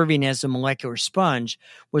was serving as a molecular sponge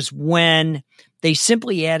was when they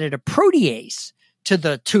simply added a protease to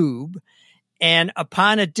the tube, and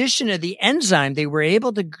upon addition of the enzyme, they were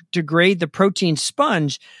able to degrade the protein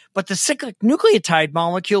sponge, but the cyclic nucleotide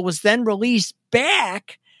molecule was then released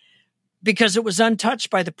back because it was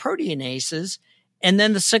untouched by the proteinases, and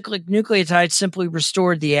then the cyclic nucleotide simply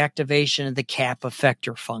restored the activation of the cap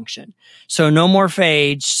effector function. So no more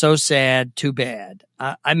phage. So sad. Too bad.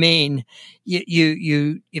 I mean,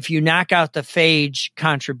 if you knock out the phage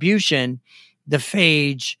contribution, the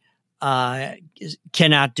phage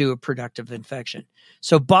cannot do a productive infection.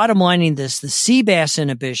 So bottom lining this, the cBAS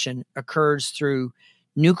inhibition occurs through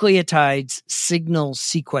nucleotides signal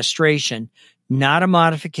sequestration, not a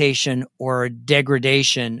modification or a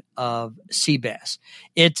degradation of cBAS.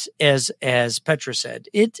 It's, as Petra said,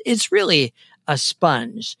 it's really a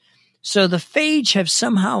sponge. So the phage have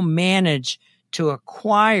somehow managed to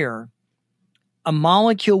acquire a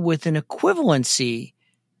molecule with an equivalency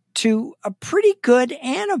to a pretty good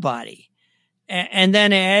antibody. And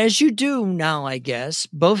then as you do now, I guess,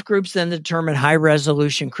 both groups then determine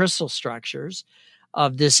high-resolution crystal structures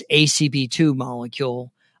of this ACB2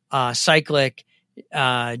 molecule, cyclic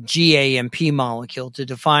GAMP molecule, to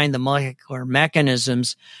define the molecular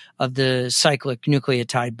mechanisms of the cyclic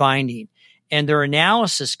nucleotide binding. And their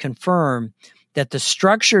analysis confirmed that the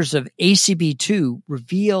structures of ACB2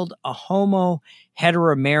 revealed a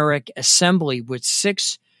homoheteromeric assembly with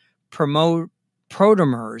 6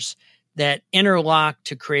 protomers that interlock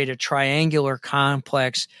to create a triangular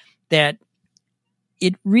complex that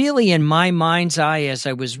it really, in my mind's eye, as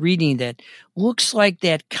I was reading that, looks like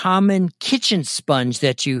that common kitchen sponge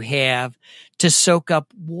that you have to soak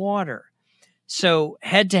up water. So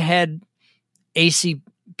head-to-head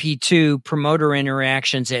ACP2 promoter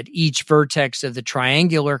interactions at each vertex of the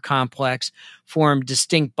triangular complex form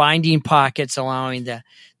distinct binding pockets, allowing the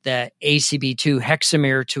ACB2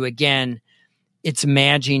 hexamer to, again, it's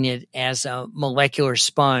imagining it as a molecular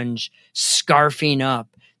sponge scarfing up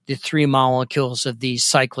the 3 molecules of these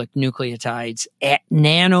cyclic nucleotides at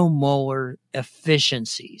nanomolar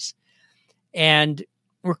efficiencies. And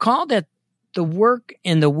recall that the work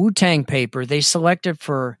in the Wu-Tang paper, they selected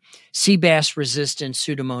for cBAS-resistant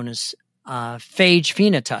Pseudomonas phage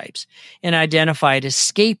phenotypes and identified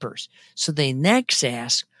escapers. So they next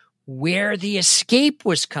asked where the escape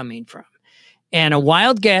was coming from. And a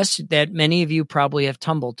wild guess that many of you probably have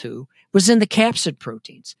tumbled to was in the capsid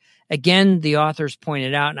proteins. Again, the authors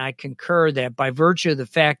pointed out, and I concur, that by virtue of the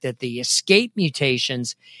fact that the escape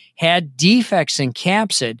mutations had defects in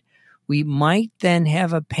capsid, we might then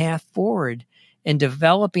have a path forward in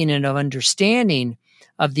developing an understanding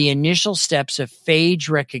of the initial steps of phage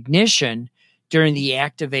recognition during the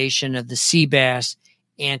activation of the cBAS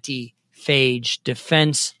anti-phage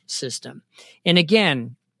defense system. And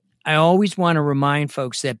again, I always want to remind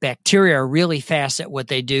folks that bacteria are really fast at what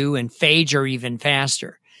they do, and phage are even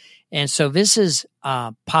faster. And so this is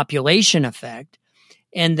a population effect,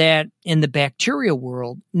 and that in the bacterial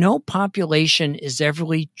world, no population is ever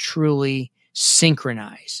truly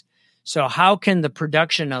synchronized. So how can the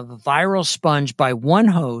production of a viral sponge by one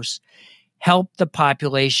host help the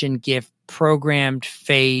population give programmed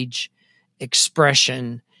phage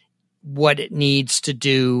expression what it needs to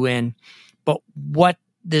do? But what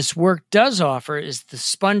this work does offer is the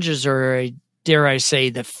sponges, or dare I say,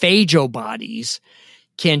 the phagobodies,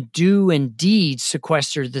 can do indeed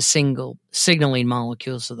sequester the single signaling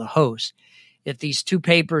molecules of the host. If these 2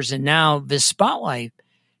 papers and now this spotlight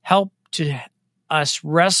help to us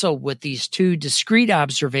wrestle with these 2 discrete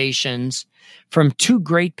observations from 2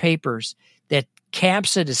 great papers, that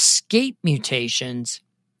capsid escape mutations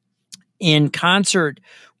in concert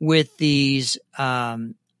with these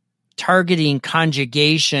targeting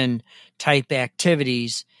conjugation type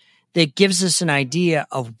activities, that gives us an idea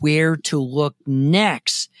of where to look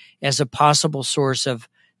next as a possible source of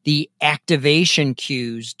the activation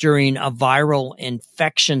cues during a viral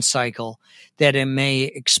infection cycle, that it may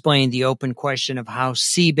explain the open question of how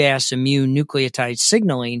cGAS immune nucleotide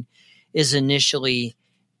signaling is initially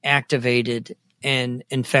activated in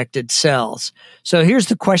infected cells. So here's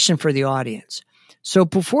the question for the audience. So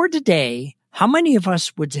before today, how many of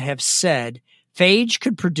us would have said phage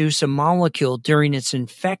could produce a molecule during its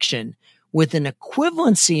infection with an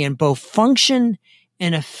equivalency in both function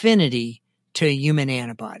and affinity to a human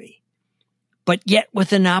antibody, but yet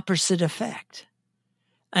with an opposite effect?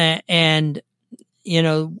 And, you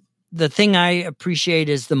know, the thing I appreciate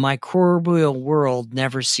is the microbial world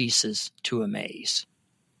never ceases to amaze.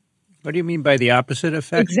 What do you mean by the opposite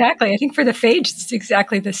effect? Exactly. I think for the phage, it's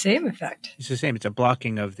exactly the same effect. It's the same. It's a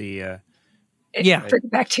blocking of the... For the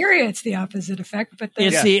bacteria, it's the opposite effect. But for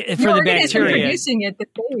the bacteria, producing it, the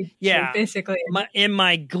phage. Yeah, so basically. In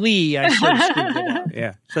my glee, I sort of screwed it up.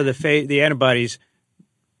 Yeah. So the antibodies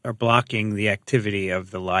are blocking the activity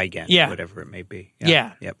of the ligand, whatever it may be.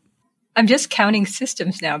 Yeah. Yep. I'm just counting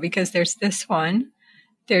systems now because there's this one,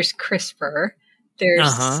 there's CRISPR,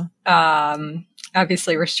 there's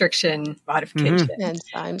obviously restriction modification,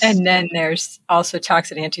 enzymes, and then there's also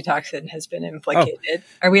toxin antitoxin has been implicated.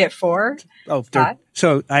 Are we at 4?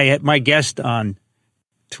 So I had my guest on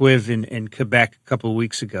TWiM in Quebec a couple of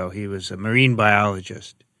weeks ago. He was a marine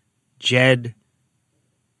biologist, Jed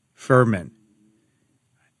Furman.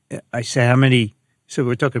 I said, how many? So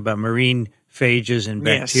we're talking about marine phages and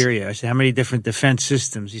bacteria. I said, how many different defense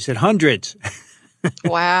systems? He said, hundreds.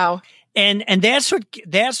 Wow. And that's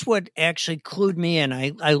what actually clued me in.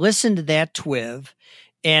 I listened to that TWiM,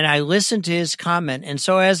 and I listened to his comment. And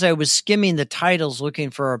so as I was skimming the titles looking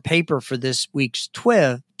for a paper for this week's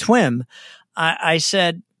TWiM, I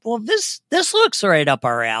said, well, this looks right up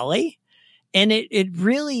our alley. And it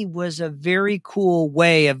really was a very cool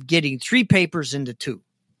way of getting 3 papers into 2.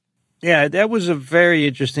 Yeah, that was a very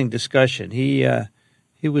interesting discussion. He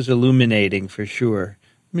was illuminating for sure.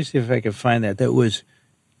 Let me see if I can find that. That was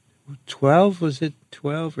 12? Was it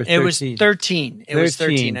 12 or 13? It was 13. It was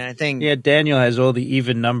 13, I think. Yeah, Daniel has all the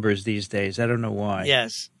even numbers these days. I don't know why.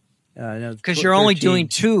 Yes. No, because you're only doing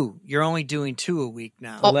 2. You're only doing 2 a week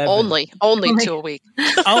now. Only 2 a week.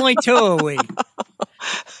 Only 2 a week.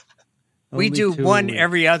 We do 1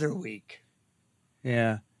 every other week.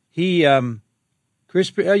 Yeah. He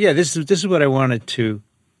CRISPR. This is what I wanted to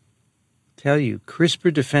tell you.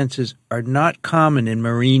 CRISPR defenses are not common in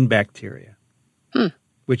marine bacteria,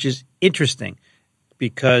 which is interesting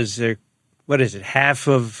because they're, what is it? Half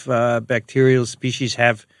of bacterial species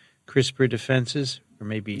have CRISPR defenses, or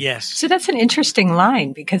maybe yes. So that's an interesting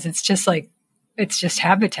line because it's just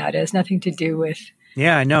habitat. It has nothing to do with.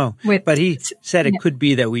 Yeah, I know. But he said it could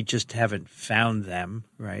be that we just haven't found them,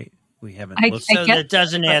 right? We haven't looked. So that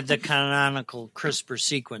doesn't have the canonical CRISPR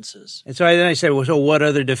sequences. And so then I said, well, so what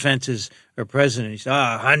other defenses are present? And he said,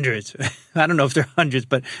 hundreds. I don't know if they're hundreds,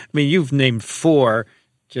 but I mean, you've named 4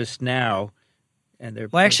 just now. And they're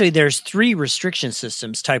actually, there's 3 restriction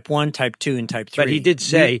systems, type 1, type 2, and type 3. But he did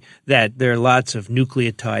say that there are lots of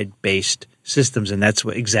nucleotide-based systems, and that's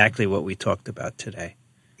exactly what we talked about today.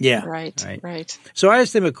 Yeah. Right. So I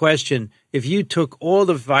asked him a question. If you took all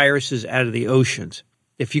the viruses out of the oceans,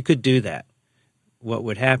 if you could do that, what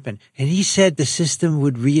would happen? And he said the system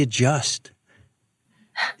would readjust.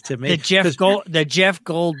 It's amazing. The Jeff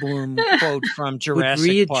Goldblum quote from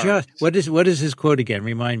Jurassic Park. What is his quote again?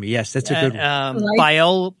 Remind me. Yes, that's a good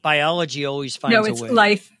one. Biology always finds a way. No, it's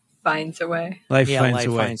life finds a way. Life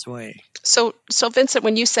finds a way. So Vincent,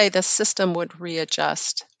 when you say the system would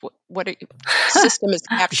readjust, what system is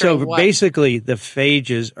capturing what? So basically, the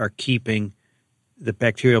phages are keeping the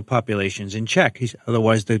bacterial populations in check.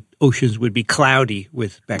 Otherwise, the oceans would be cloudy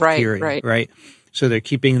with bacteria, right? So they're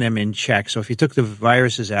keeping them in check. So if you took the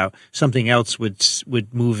viruses out, something else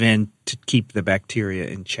would move in to keep the bacteria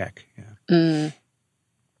in check. Yeah.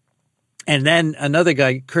 And then another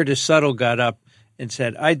guy, Curtis Suttle, got up and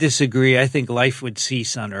said, I disagree. I think life would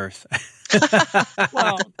cease on Earth.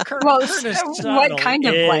 What kind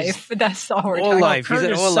of life? That's all we're talking about.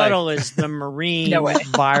 Curtis Suttle is the marine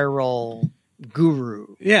viral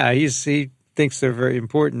guru. Yeah, he thinks they're very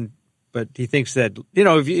important, but he thinks that,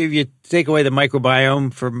 if you take away the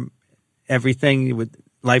microbiome from everything,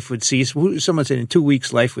 life would cease. Someone said in 2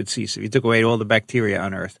 weeks life would cease if you took away all the bacteria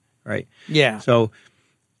on Earth, right? Yeah. So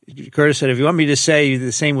Curtis said, if you want me to say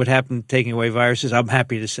the same would happen taking away viruses, I'm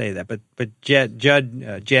happy to say that. But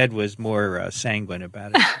Jed was more sanguine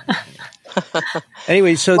about it.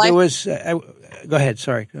 Anyway, so there was go ahead.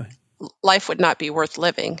 Sorry. Go ahead. Life would not be worth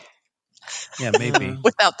living. Yeah, maybe.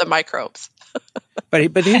 Without the microbes. But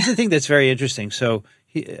here's the thing that's very interesting. So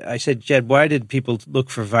I said, Jed, why did people look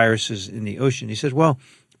for viruses in the ocean? He said, well,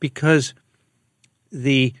 because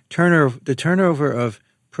the turnover of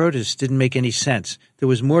protists didn't make any sense. There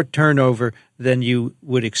was more turnover than you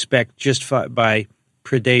would expect just by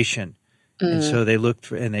predation. And so they looked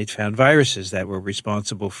for, and they found viruses that were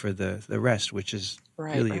responsible for the rest, which is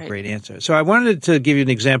really a great answer. So I wanted to give you an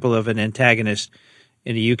example of an antagonist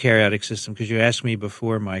in a eukaryotic system, because you asked me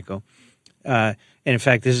before, Michael. And in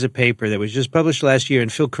fact, this is a paper that was just published last year,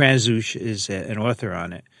 and Phil Kranzuch is an author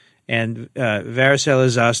on it. And varicella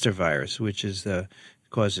zoster virus, which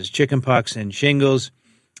causes chickenpox and shingles,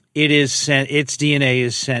 its DNA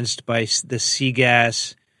is sensed by the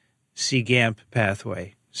cGAS, cGAMP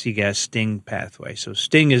pathway. cGAS STING pathway. So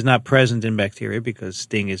STING is not present in bacteria because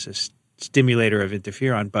STING is a stimulator of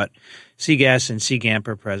interferon, but cGAS and cGAMP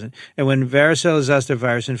are present. And when varicella zoster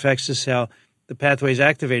virus infects the cell, the pathway is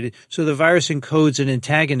activated. So the virus encodes an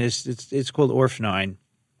antagonist. It's called ORF9.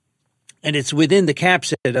 And it's within the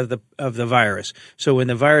capsid of the virus. So when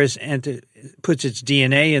the virus puts its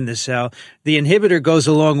DNA in the cell, the inhibitor goes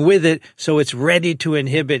along with it, so it's ready to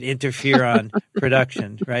inhibit interferon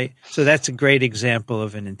production, right? So that's a great example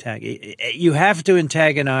of an antagonist. You have to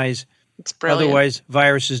antagonize. It's brilliant. Otherwise,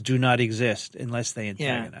 viruses do not exist unless they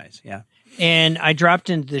antagonize. Yeah. And I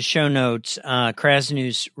dropped into the show notes.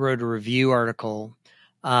 Krasnius wrote a review article,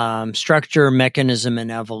 Structure, Mechanism,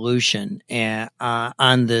 and Evolution,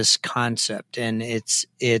 on this concept, and it's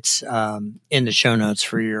in the show notes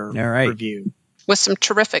for your review, with some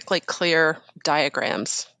terrifically clear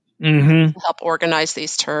diagrams to help organize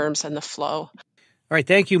these terms and the flow. All right,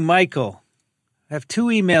 thank you, Michael. I have two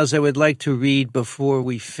emails I would like to read before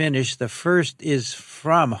we finish. The first is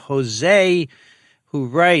from Jose, who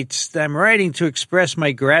writes, I'm writing to express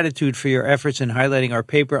my gratitude for your efforts in highlighting our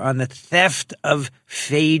paper on the theft of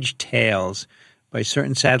phage tails by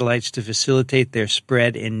certain satellites to facilitate their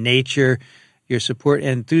spread in nature. Your support and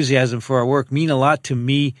enthusiasm for our work mean a lot to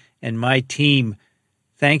me and my team.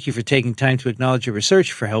 Thank you for taking time to acknowledge your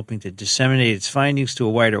research, for helping to disseminate its findings to a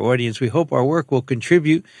wider audience. We hope our work will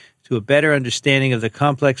contribute to a better understanding of the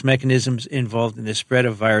complex mechanisms involved in the spread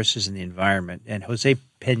of viruses in the environment. And Jose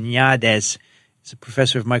Peñades is a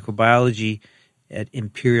professor of microbiology at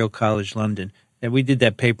Imperial College London. And we did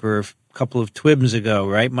that paper a couple of TWiMs ago,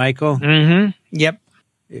 right, Michael? Mm-hmm. Yep.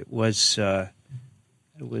 It was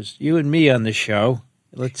you and me on the show.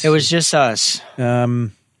 It was just us.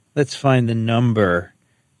 Let's find the number.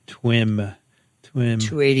 TWiM.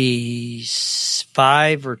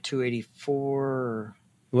 285 or 284.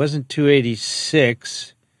 It wasn't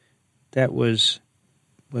 286. That wasn't.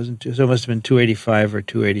 So it must have been 285 or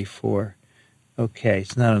 284. Okay,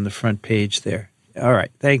 it's not on the front page there. All right,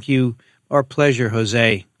 thank you. Our pleasure,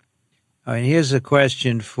 Jose. And here's a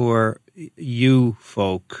question for you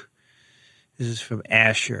folk. This is from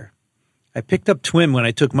Asher. I picked up TWiM when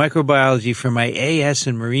I took microbiology for my AS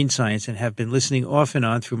in marine science and have been listening off and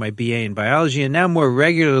on through my BA in biology and now more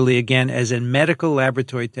regularly again as a medical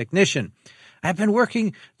laboratory technician. I've been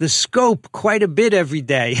working the scope quite a bit every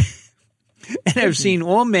day and I've seen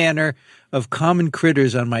all manner of common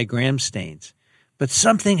critters on my gram stains. But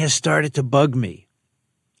something has started to bug me.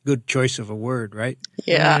 Good choice of a word, right?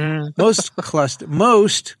 Yeah. Most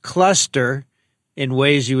cluster in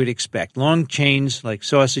ways you would expect. Long chains like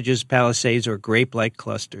sausages, palisades, or grape-like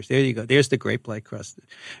clusters. There you go. There's the grape-like cluster.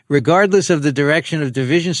 Regardless of the direction of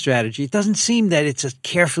division strategy, it doesn't seem that it's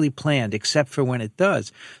carefully planned, except for when it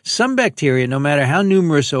does. Some bacteria, no matter how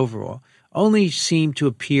numerous overall, only seem to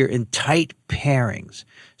appear in tight pairings.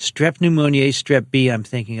 Strep pneumoniae, strep B I'm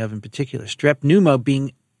thinking of in particular. Strep pneumo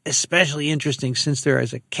being especially interesting since there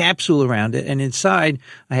is a capsule around it, and inside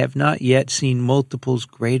I have not yet seen multiples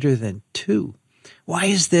greater than 2. Why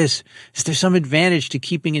is this? Is there some advantage to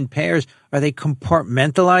keeping in pairs? Are they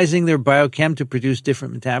compartmentalizing their biochem to produce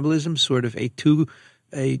different metabolisms, sort of a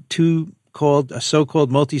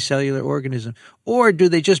so-called multicellular organism? Or do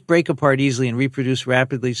they just break apart easily and reproduce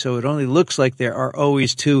rapidly so it only looks like there are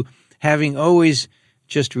always 2, having always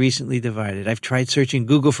just recently divided? I've tried searching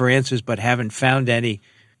Google for answers but haven't found any.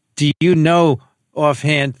 Do you know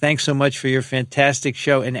offhand? Thanks so much for your fantastic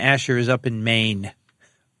show. And Asher is up in Maine.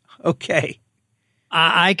 Okay.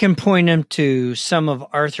 I can point him to some of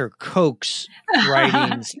Arthur Koch's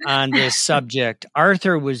writings on this subject.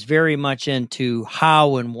 Arthur was very much into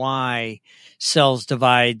how and why cells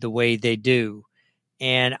divide the way they do.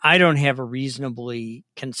 And I don't have a reasonably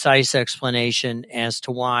concise explanation as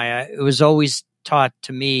to why. It was always taught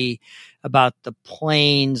to me about the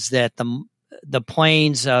planes that the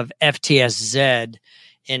planes of FTSZ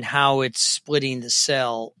and how it's splitting the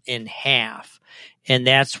cell in half. And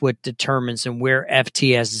that's what determines and where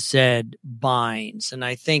FTSZ binds. And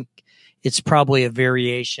I think it's probably a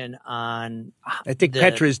variation on. I think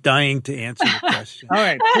Petra is dying to answer the question. All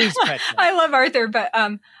right, please, Petra. I love Arthur, but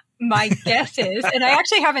my guess is, and I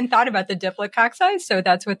actually haven't thought about the diplococci, so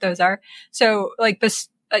that's what those are. So, like,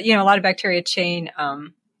 a lot of bacteria chain,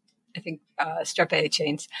 I think strep A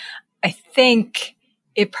chains. I think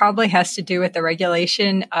it probably has to do with the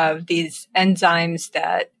regulation of these enzymes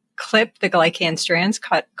that clip the glycan strands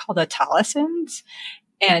called autolysins.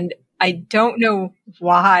 And I don't know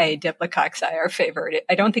why diplococci are favored.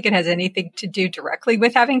 I don't think it has anything to do directly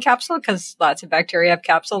with having capsule, because lots of bacteria have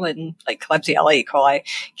capsule, and like Klebsiella E. coli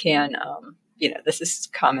can, this is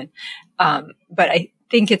common. But I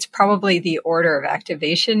think it's probably the order of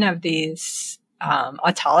activation of these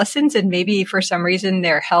autolysins, and maybe for some reason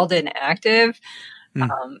they're held inactive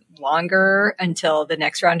longer until the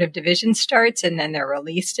next round of division starts, and then they're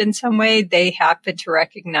released in some way. They happen to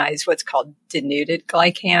recognize what's called denuded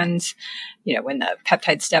glycans, when the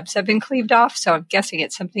peptide steps have been cleaved off. So I'm guessing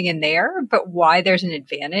it's something in there, but why there's an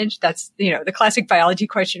advantage, that's, the classic biology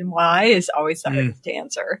question, why, is always the hardest to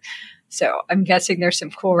answer. So I'm guessing there's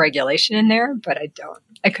some cool regulation in there, but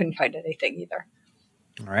I couldn't find anything either.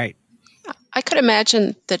 All right. I could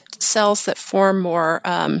imagine that cells that form more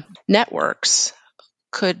networks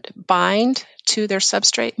could bind to their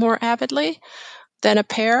substrate more avidly than a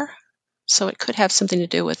pair. So it could have something to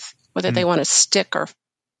do with whether they want to stick or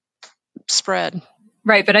spread.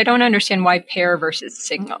 Right, but I don't understand why pair versus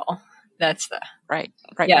single. That's the... Right.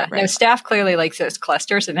 Yeah, no, staph clearly likes those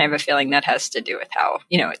clusters, and I have a feeling that has to do with how,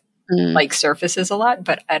 it likes surfaces a lot,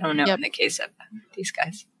 but I don't know in the case of these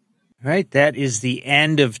guys. All right, that is the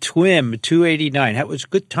end of TWiM 289. That was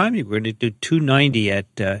good timing. We're going to do 290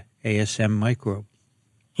 at ASM Microbe.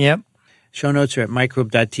 Yep. Show notes are at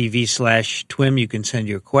microbe.tv/TWiM. You can send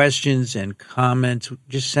your questions and comments.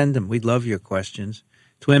 Just send them. We love your questions.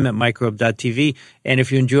 TWiM at microbe.tv. And if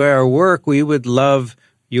you enjoy our work, we would love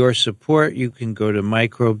your support. You can go to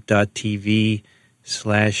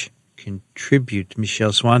microbe.tv/contribute.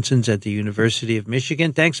 Michele Swanson's at the University of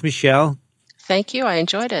Michigan. Thanks, Michele. Thank you. I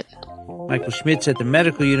enjoyed it. Michael Schmidt's at the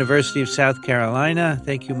Medical University of South Carolina.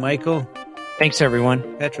 Thank you, Michael. Thanks, everyone.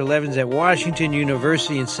 Petra Levin's at Washington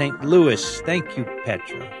University in St. Louis. Thank you,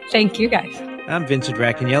 Petra. Thank you, guys. I'm Vincent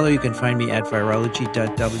Racaniello. You can find me at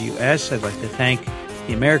virology.ws. I'd like to thank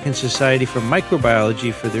the American Society for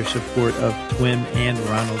Microbiology for their support of TWiM and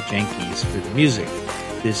Ronald Jenkins for the music.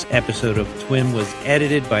 This episode of TWiM was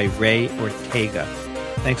edited by Ray Ortega.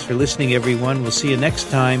 Thanks for listening, everyone. We'll see you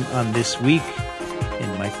next time on This Week in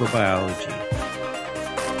Microbiology.